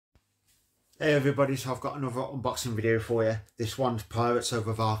Hey everybody, so I've got another unboxing video for you. This one's Pirates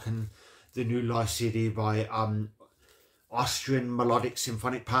over Wacken, the new live CD by Austrian melodic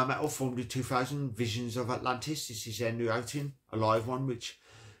symphonic power metal formed in 2000, Visions of Atlantis. This is their new outing, a live one, which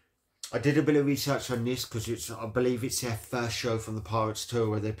I did a bit of research on this because I believe it's their first show from the Pirates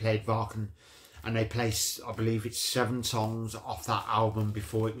tour where they played Wacken, and they placed, I believe it's 7 songs off that album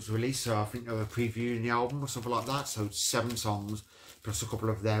before it was released. So I think they were previewing the album or something like that. So it's 7 songs plus a couple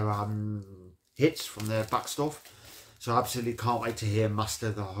of their hits from their back stuff. So I absolutely can't wait to hear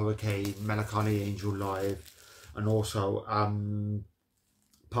Master the Hurricane, Melancholy Angel live, and also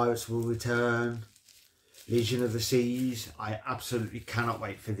Pirates Will Return, Legion of the Seas. I absolutely cannot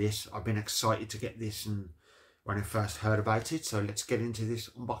wait for this. I've been excited to get this and when I first heard about it. So let's get into this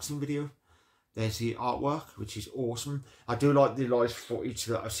unboxing video. There's the artwork, which is awesome. I do like the live footage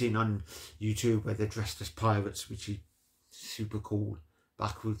that I've seen on YouTube where they're dressed as pirates, which is super cool.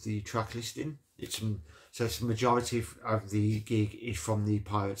 Back with the track listing, so it's the majority of the gig is from the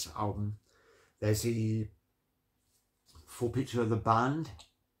Pirates album. There's the full picture of the band.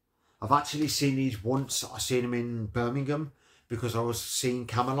 I've actually seen these once. I seen them in Birmingham because I was seeing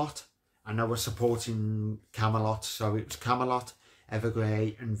Camelot and I was supporting Camelot. So it was Camelot,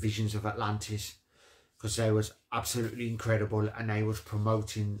 Evergrey and Visions of Atlantis, because they was absolutely incredible and they was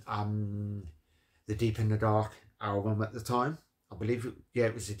promoting the Deep in the Dark album at the time. I believe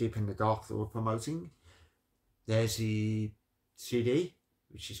it was the Deep in the Dark that were promoting. There's the CD,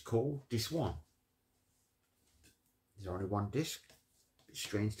 which is called Disc 1. There's only one disc. It's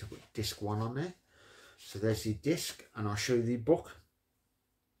strange to put Disc 1 on there. So there's the disc, and I'll show you the book.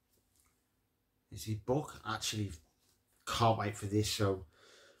 There's the book. Actually, can't wait for this. So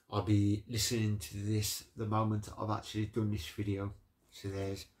I'll be listening to this the moment I've actually done this video. So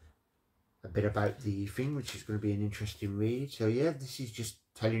there's a bit about the thing, which is going to be an interesting read. So yeah, this is just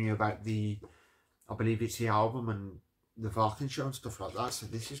telling you about the, I believe it's the album and the Wacken show and stuff like that. So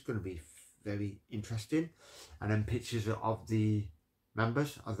this is going to be very interesting. And then pictures of the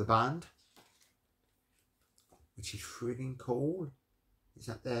members of the band, which is freaking cool. Is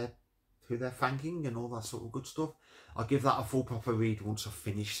that who they're thanking and all that sort of good stuff. I'll give that a full proper read once I've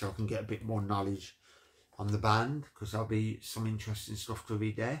finished, so I can get a bit more knowledge on the band, because there'll be some interesting stuff to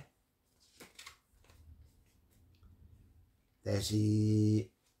read there. There's a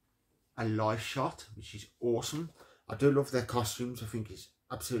live shot, which is awesome. I do love their costumes. I think it's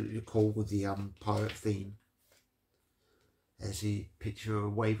absolutely cool with the pirate theme. There's a picture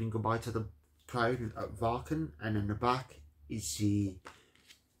of waving goodbye to the crowd at Wacken, and in the back is the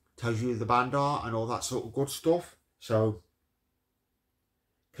tells you who the band are and all that sort of good stuff. So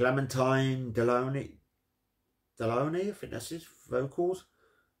Clementine Deloney, I think that's his vocals.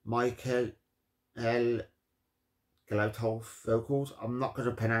 Michael L. Glauthoff vocals. I'm not going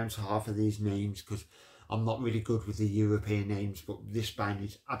to pronounce half of these names because I'm not really good with the European names, but this band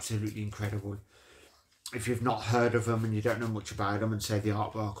is absolutely incredible. If you've not heard of them and you don't know much about them, and say the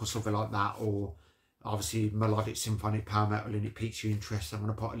artwork or something like that, or obviously melodic symphonic power metal, and it piques your interest, I'm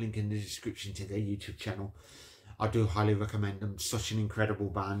going to put a link in the description to their YouTube channel. I do highly recommend them. Such an incredible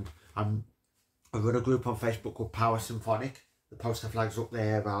band. I run a group on Facebook called PowerSymphonic. The poster flag's up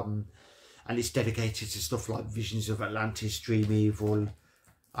there, and it's dedicated to stuff like Visions of Atlantis, Dream Evil,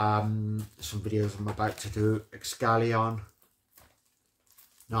 some videos I'm about to do, Excalion,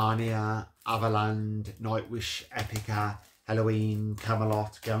 Narnia, Avaland, Nightwish, Epica, Halloween,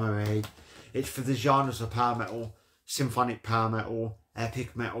 Camelot, Gamma Ray. It's for the genres of power metal, symphonic power metal,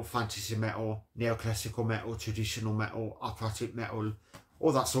 epic metal, fantasy metal, neoclassical metal, traditional metal, operatic metal,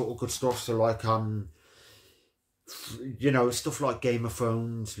 all that sort of good stuff. So like you know, stuff like Game of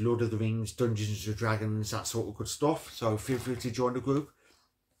Thrones, Lord of the Rings, Dungeons and Dragons, that sort of good stuff. So feel free to join the group.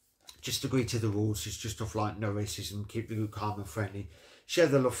 Just agree to the rules. It's just stuff like no racism, keep the group calm and friendly, share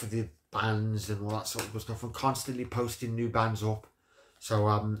the love for the bands and all that sort of good stuff. I'm constantly posting new bands up, so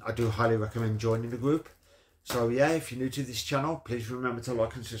I do highly recommend joining the group. So yeah, if you're new to this channel, please remember to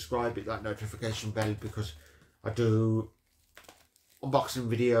like and subscribe, hit that notification bell, because I do unboxing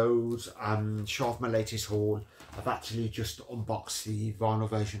videos and show off my latest haul. I've actually just unboxed the vinyl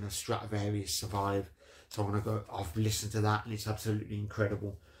version of Stradivarius Survive, so I've listened to that and it's absolutely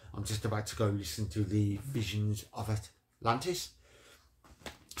incredible. I'm just about to go listen to the Visions of Atlantis.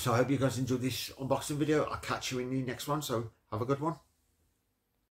 So I hope you guys enjoyed this unboxing video. I'll catch you in the next one, so have a good one.